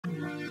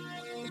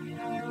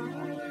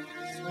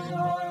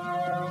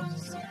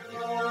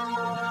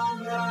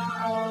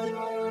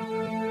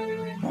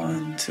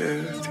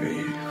2,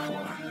 3,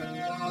 4.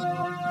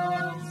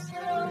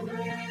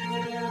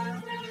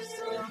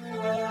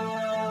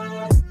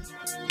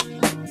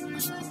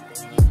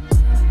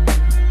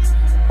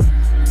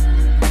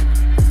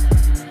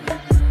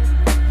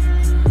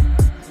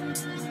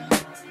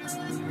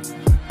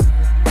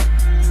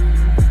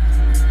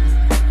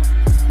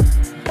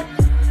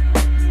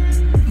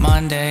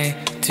 Monday,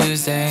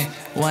 Tuesday,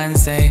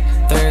 Wednesday,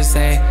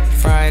 Thursday,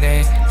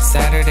 Friday,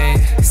 Saturday,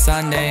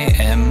 Sunday,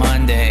 and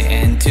Monday,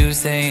 and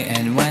Tuesday,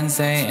 and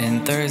Wednesday,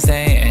 and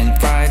Thursday, and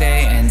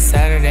Friday, and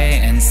Saturday,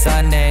 and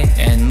Sunday,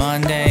 and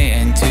Monday,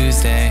 and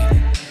Tuesday.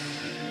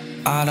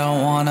 I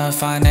don't wanna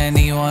find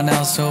anyone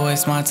else to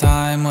waste my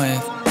time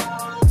with.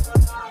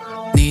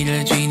 Need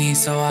a genie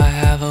so I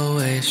have a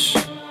wish,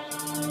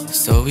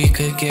 so we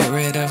could get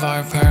rid of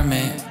our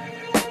permit,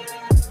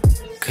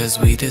 'cause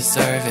we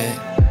deserve it.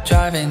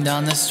 Driving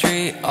down the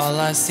street, all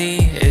I see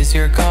is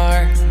your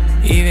car,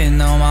 even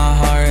though my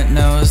heart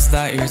knows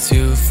that you're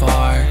too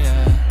far.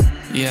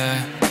 Yeah,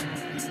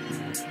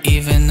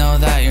 even though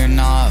that you're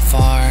not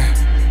far,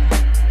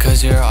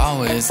 'cause you're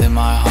always in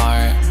my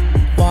heart.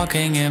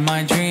 Walking in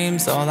my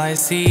dreams, all I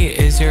see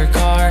is your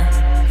car,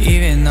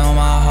 even though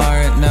my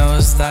heart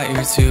knows that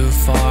you're too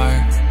far.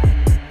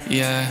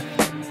 Yeah,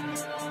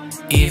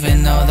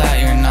 even though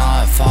that you're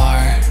not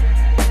far,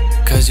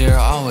 'cause you're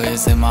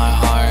always in my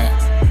heart.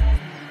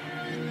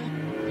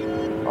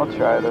 I'll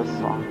try this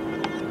song.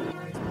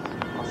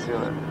 I'll see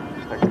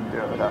if I can do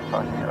it without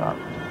fucking it up.